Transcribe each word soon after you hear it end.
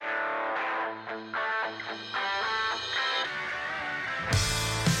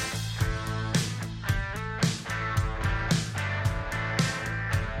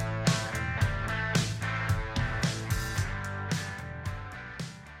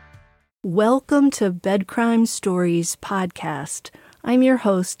Welcome to Bed Crime Stories podcast. I'm your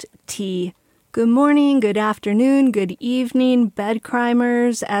host, T. Good morning, good afternoon, good evening, bed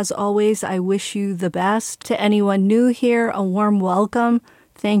crimers. As always, I wish you the best. To anyone new here, a warm welcome.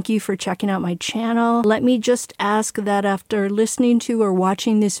 Thank you for checking out my channel. Let me just ask that after listening to or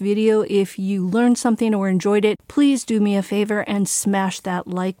watching this video, if you learned something or enjoyed it, please do me a favor and smash that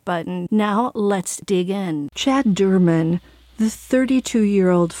like button. Now, let's dig in. Chad Doerman, the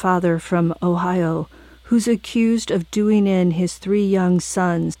 32-year-old father from Ohio, who's accused of doing in his 3 young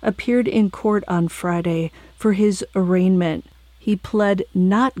sons, appeared in court on Friday for his arraignment. He pled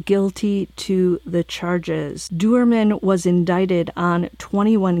not guilty to the charges. Doerman was indicted on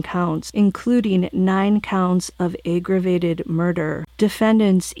 21 counts, including 9 counts of aggravated murder.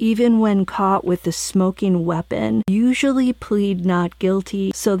 Defendants, even when caught with a smoking weapon, usually plead not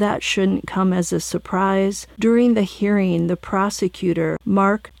guilty, so that shouldn't come as a surprise. During the hearing, the prosecutor,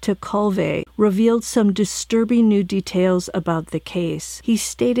 Mark Tecalve, revealed some disturbing new details about the case. He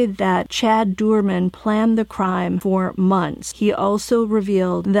stated that Chad Doerman planned the crime for months. He also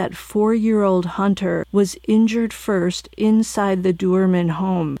revealed that 4-year-old Hunter was injured first inside the Doerman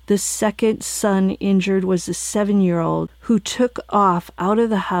home. The second son injured was a 7-year-old who took off out of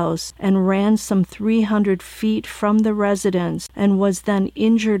the house and ran some 300 feet from the residence and was then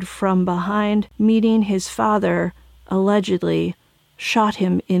injured from behind, meeting his father, allegedly, shot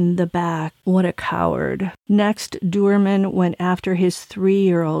him in the back. What a coward. Next, Doerman went after his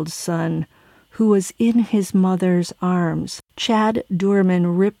 3-year-old son, who was in his mother's arms. Chad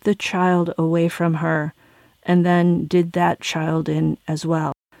Doerman ripped the child away from her and then did that child in as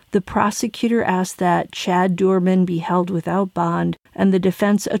well. The prosecutor asked that Chad Doerman be held without bond, and the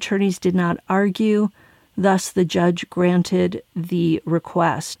defense attorneys did not argue. Thus, the judge granted the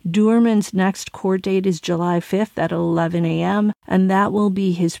request. Doerman's next court date is July 5th at 11 a.m., and that will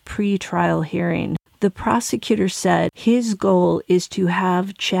be his pre-trial hearing. The prosecutor said his goal is to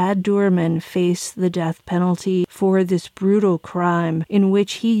have Chad Doerman face the death penalty for this brutal crime in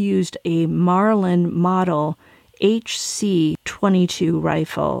which he used a Marlin model HC-22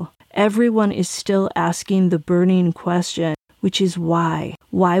 rifle. Everyone is still asking the burning question, which is why?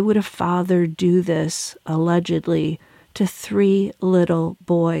 Why would a father do this, allegedly, to 3 little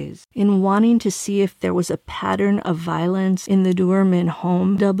boys? In wanting to see if there was a pattern of violence in the Doerman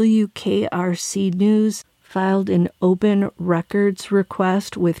home, WKRC News filed an open records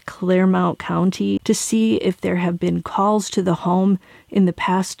request with Claremont County to see if there have been calls to the home in the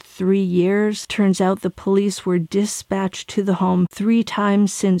past 3 years. Turns out the police were dispatched to the home 3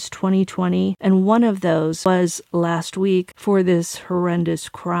 times since 2020, and one of those was last week for this horrendous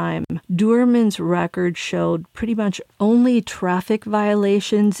crime. Doerman's record showed pretty much only traffic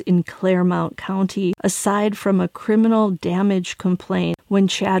violations in Claremont County, aside from a criminal damage complaint when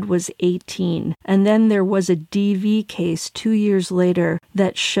Chad was 18. And then there was a DV case 2 years later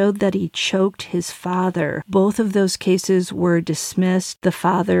that showed that he choked his father. Both of those cases were dismissed. The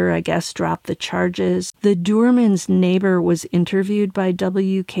father, I guess, dropped the charges. The Doerman's neighbor was interviewed by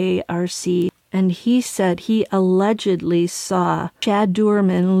WKRC, and he said he allegedly saw Chad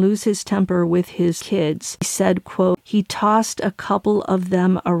Doerman lose his temper with his kids. He said, quote, he tossed a couple of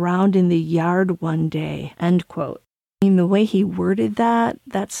them around in the yard one day, end quote. I mean, the way he worded that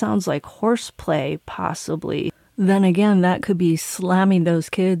sounds like horseplay, possibly. Then again, that could be slamming those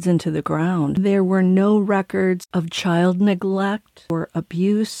kids into the ground. There were no records of child neglect or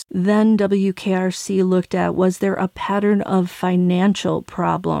abuse. Then WKRC looked at, was there a pattern of financial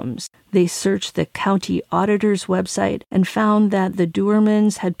problems? They searched the county auditor's website and found that the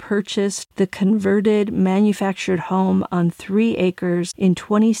Doermans had purchased the converted manufactured home on 3 acres in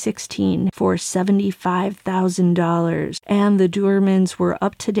 2016 for $75,000. And the Doermans were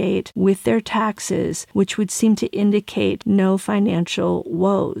up to date with their taxes, which would seem to indicate no financial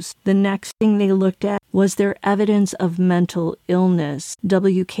woes. The next thing they looked at was there evidence of mental illness.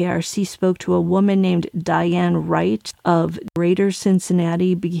 WKRC spoke to a woman named Diane Wright of Greater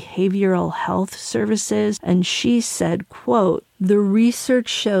Cincinnati Behavioral Health Services, and she said, quote, the research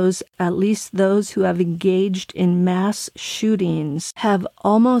shows at least those who have engaged in mass shootings have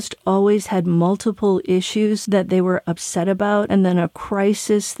almost always had multiple issues that they were upset about and then a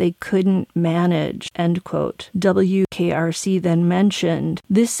crisis they couldn't manage, end quote. WKRC then mentioned,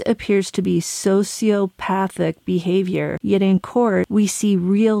 this appears to be sociopathic behavior, yet in court we see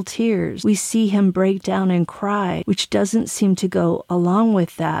real tears. We see him break down and cry, which doesn't seem to go along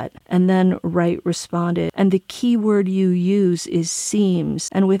with that. And then Wright responded, and the key word you use is seams,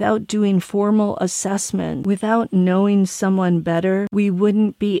 and without doing formal assessment, without knowing someone better, we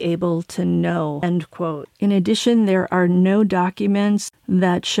wouldn't be able to know, end quote. In addition, there are no documents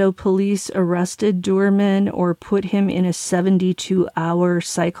that show police arrested Doerman or put him in a 72-hour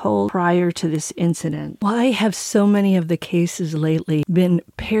psych hold prior to this incident. Why have so many of the cases lately been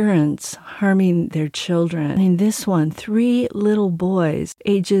parents harming their children? I mean, this one, 3 little boys,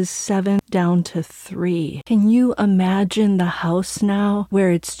 ages 7 down to 3. Can you imagine the house now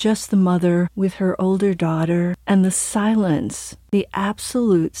where it's just the mother with her older daughter and the silence, the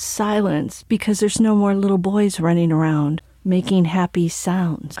absolute silence, because there's no more little boys running around making happy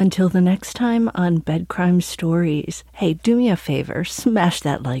sounds. Until the next time on Bed Crime Stories, hey, do me a favor, smash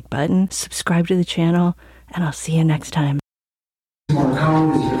that like button, subscribe to the channel, and I'll see you next time.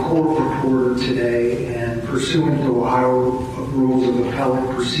 Marcone is the court reporter today, and pursuant to Ohio Rules of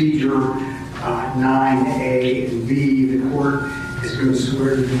Appellate Procedure 9A and B, the court is going to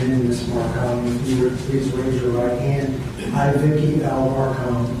swear you in, Ms. Marcone. If you would please raise your right hand. I, Vicki L.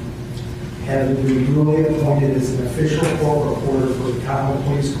 Marcone, having been duly appointed as an official court reporter for the Common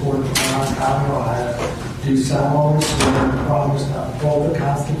Police Court of Doerman County, Ohio, do solemnly swear and promise to uphold the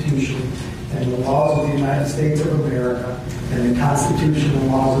Constitution and the laws of the United States of America and the Constitution and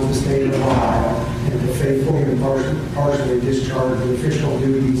laws of the state of Ohio, and to faithfully and partially discharge the official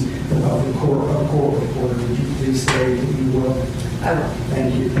duties of the court reporter. Would you please say that you will? I will.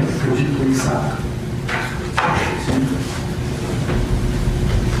 Thank you. Would you please sign?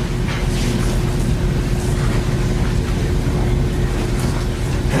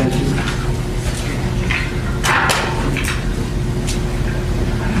 Thank you.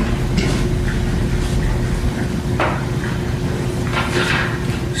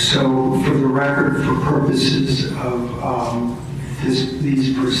 So, for the record, for purposes of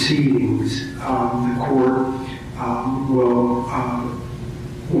these proceedings, the court will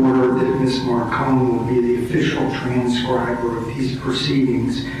order that Ms. Marcone will be the official transcriber of these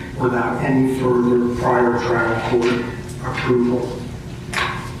proceedings without any further prior trial court approval.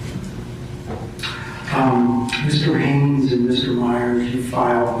 Mr. Haynes and Mr. Myers, you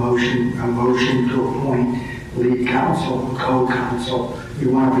filed a motion to appoint lead counsel and co-counsel. You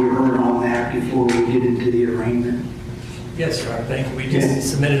want to be heard on that before we get into the arraignment? Yes, Your Honor. Thank you. We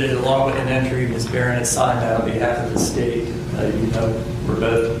just submitted it along with an entry. Ms. Barron has signed that on behalf of the state. You know, we're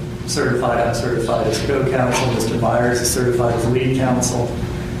both certified. I'm certified as co-counsel. Mr. Myers is certified as lead counsel.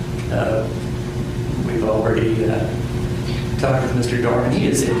 We've already talked with Mr. Doerman. He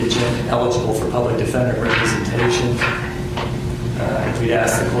is indigent and eligible for public defender representation. If we'd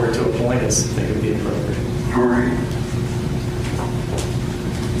ask the court to appoint us, I think it would be appropriate. All right.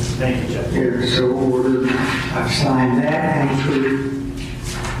 Thank you, Judge. Here, so ordered. I've signed that entry.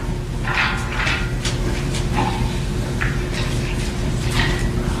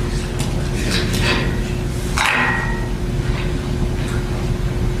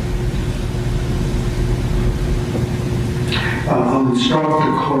 I'll instruct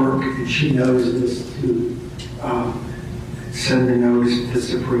the clerk, and she knows this, to send a notice to the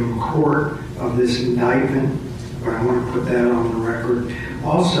Supreme Court of this indictment, but I want to put that on the record.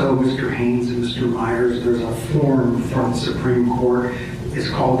 Also, Mr. Haynes and Mr. Myers, there's a form from the Supreme Court. It's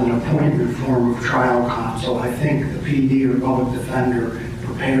called an appointment form of trial counsel. I think the PD or public defender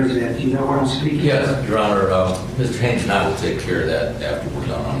prepares that. Do you know what I'm speaking of? Yes, Your Honor. Mr. Haynes and I will take care of that after we're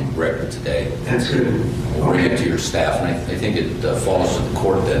done on record today. That's good. We'll bring it to your staff, and I think it falls to the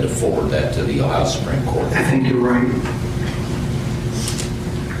court then to forward that to the Ohio Supreme Court. I think you're right.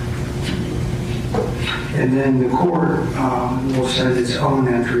 And then the court will send its own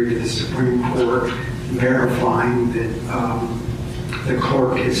entry to the Supreme Court verifying that the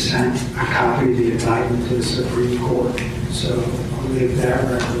clerk has sent a copy of the indictment to the Supreme Court. So I'll leave that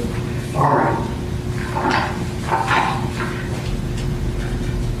record. All right.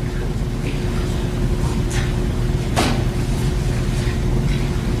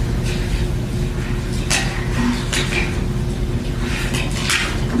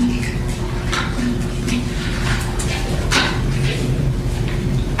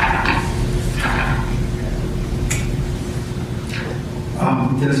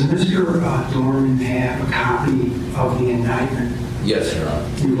 Does Mr. Doerman have a copy of the indictment? Yes, Your Honor.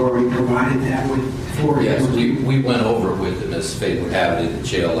 You've already provided that for him? Yes, we went over it with him as Fate would have it in the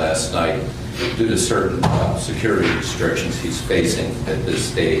jail last night. Due to certain security restrictions he's facing at this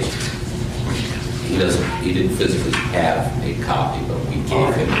stage, he didn't physically have a copy, but we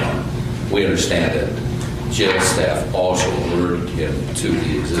gave him one. We understand that jail staff also alerted him to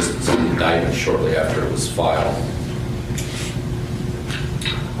the existence of the indictment shortly after it was filed.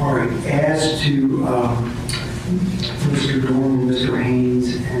 All right. As to Mr. Doerman, Mr.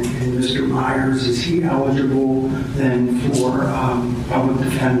 Haynes, and Mr. Myers, is he eligible then for public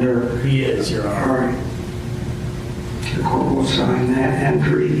defender? He is, Your Honor. All right. The court will sign that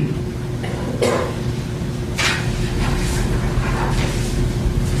entry.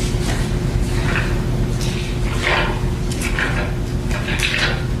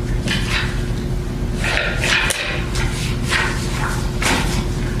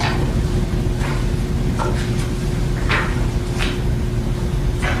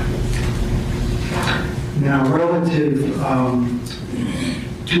 Now, relative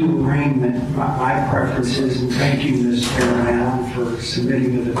to arraignment, my preference is, and thank you, Ms. Doerman, for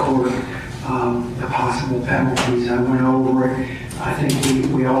submitting to the court the possible penalties. I went over it. I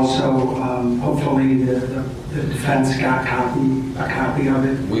think we also, hopefully, the defense got a copy of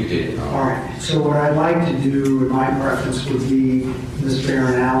it. We did. All right. So what I'd like to do, and my preference would be, Ms.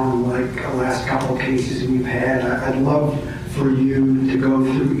 Allen, like the last couple of cases we've had, I'd love for you to go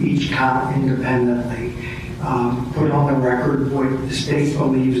through each count independently. Put on the record what the state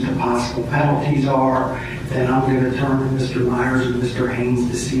believes the possible penalties are. Then I'm going to turn to Mr. Myers and Mr. Haynes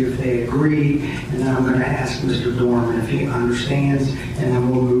to see if they agree. And then I'm going to ask Mr. Doerman if he understands. And then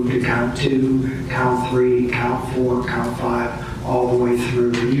we'll move to count 2, count 3, count 4, count 5, all the way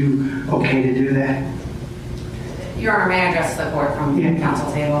through. Are you okay to do that? Your Honor, may I address the court from the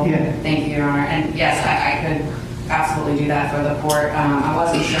council table? Yeah. Thank you, Your Honor. And yes, I could absolutely do that for the court. I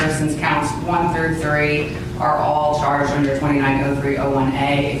wasn't sure since counts 1 through 3 are all charged under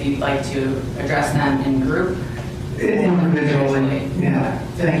 290301A. If you'd like to address them in group. Individually. Yeah.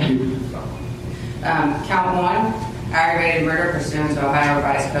 Thank you. Count 1, aggravated murder pursuant to Ohio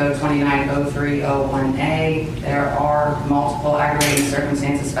Revised Code 290301A. There are multiple aggravating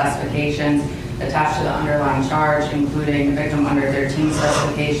circumstances specifications attached to the underlying charge, including victim under 13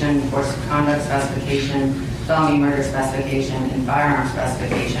 specification, course of conduct specification, felony murder specification, and firearm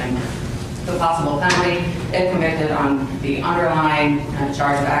specification. The possible penalty, if convicted on the underlying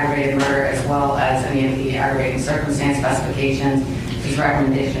charge of aggravated murder, as well as any of the aggravating circumstance specifications, is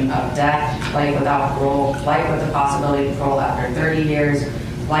recommendation of death, life without parole, life with the possibility of parole after 30 years,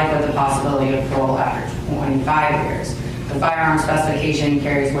 life with the possibility of parole after 25 years. The firearm specification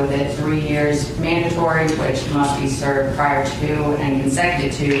carries with it 3 years mandatory, which must be served prior to and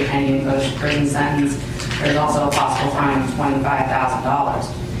consecutive to any imposed prison sentence. There's also a possible fine of $25,000.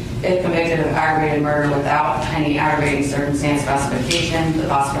 If convicted of aggravated murder without any aggravating circumstance specification, the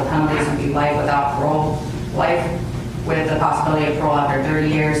possible penalties would be life without parole, life with the possibility of parole after 30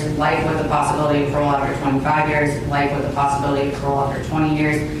 years, life with the possibility of parole after 25 years, life with the possibility of parole after 20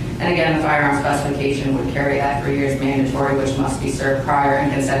 years. And again, the firearm specification would carry that 3 years mandatory, which must be served prior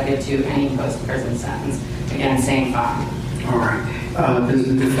and consecutive to any post-prison sentence. Again, same fine. All right. Does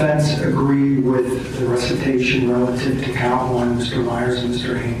the defense agree with the recitation relative to count 1, Mr. Myers and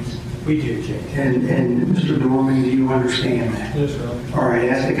Mr. Haynes? We do, Jake. And Mr. Doerman, do you understand that? Yes, sir. All right.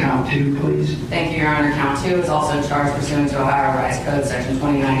 Ask the count 2, please. Thank you, Your Honor. Count 2 is also charged pursuant to Ohio Revised Code Section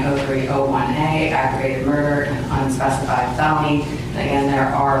 290301A, aggravated murder and unspecified felony. Again,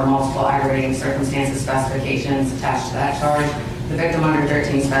 there are multiple aggravating circumstances specifications attached to that charge. The victim under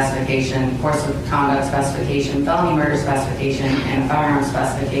 13 specification, course of conduct specification, felony murder specification, and firearm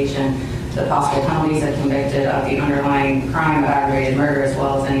specification. The possible penalties if convicted of the underlying crime of aggravated murder, as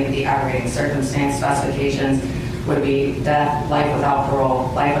well as any of the aggravating circumstance specifications, would be death, life without parole,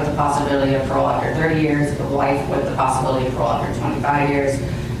 life with the possibility of parole after 30 years, life with the possibility of parole after 25 years.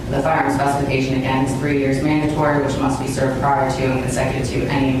 The firearm specification, again, is 3 years mandatory, which must be served prior to and consecutive to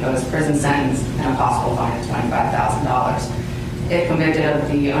any imposed prison sentence, and a possible fine of $25,000. If convicted of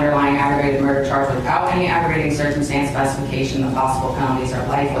the underlying aggravated murder charge without any aggravating circumstance specification, the possible penalties are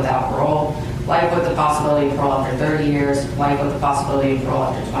life without parole, life with the possibility of parole after 30 years, life with the possibility of parole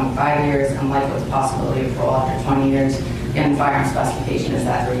after 25 years, and life with the possibility of parole after 20 years. Again, the firearm specification is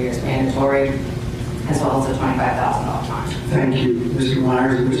that 3 years mandatory, as well as a $25,000 fine. Thank you. Mr.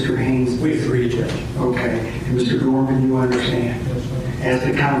 Myers and Mr. Haynes? We agree, Judge. Okay. And Mr. Doerman, you understand? Yes, sir. As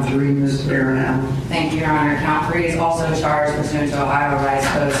to count 3, Ms. Allen? Thank you, Your Honor. Count 3 is also charged pursuant to Ohio Revised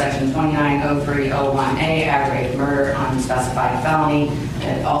Code Section 290301A, aggravated murder, unspecified felony.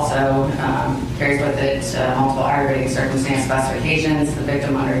 It also carries with it multiple aggravating circumstance specifications, the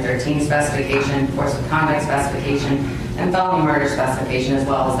victim under 13 specification, course of conduct specification, and felony murder specification, as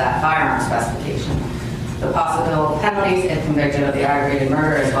well as that firearm specification. The possible penalties if convicted of the aggravated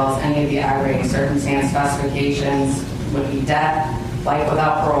murder, as well as any of the aggravating circumstance specifications, would be death, life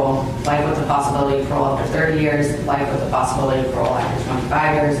without parole, life with the possibility of parole after 30 years, life with the possibility of parole after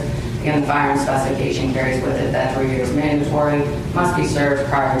 25 years. Again, the firearm specification carries with it that 3 years mandatory must be served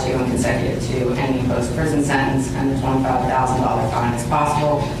prior to and consecutive to any post-prison sentence, and the $25,000 fine is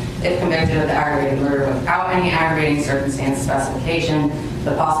possible. If convicted of the aggravated murder without any aggravating circumstance specification,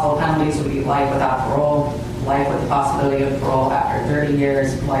 the possible penalties would be life without parole, life with the possibility of parole after 30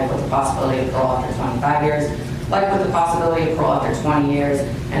 years, life with the possibility of parole after 25 years, life with the possibility of parole after 20 years,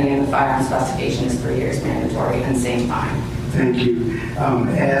 and again, the firearm specification is 3 years mandatory and same fine. Thank you.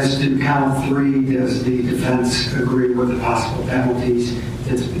 As to count 3, does the defense agree with the possible penalties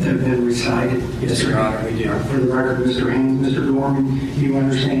that have been recited? Yes, Your Honor, we do. For the record, Mr. Haynes, Mr. Doerman, do you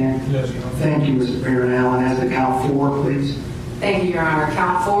understand? Yes, Your Honor. Thank you, Mr. Baron Allen. As to count 4, please. Thank you, Your Honor.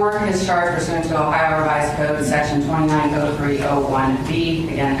 Count 4 is charged pursuant to Ohio Revised Code, Section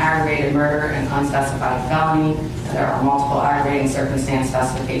 290301B. Again, aggravated murder and unspecified felony. There are multiple aggravating circumstance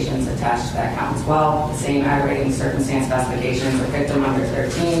specifications attached to that count as well. The same aggravating circumstance specifications are victim under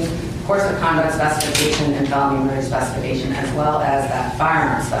 13, course of conduct specification, and felony murder specification, as well as that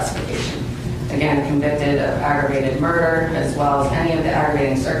firearm specification. Again, convicted of aggravated murder, as well as any of the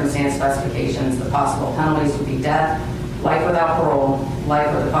aggravating circumstance specifications, the possible penalties would be death, life without parole,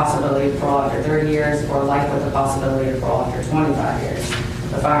 life with the possibility of parole after 30 years, or life with the possibility of parole after 25 years.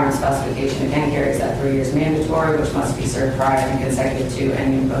 The firearm specification again carries that 3 years mandatory, which must be served prior and consecutive to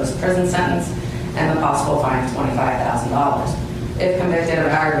any imposed prison sentence, and the possible fine of $25,000. If convicted of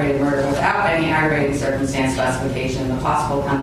aggravated murder without any aggravating circumstance specification, the possible penalty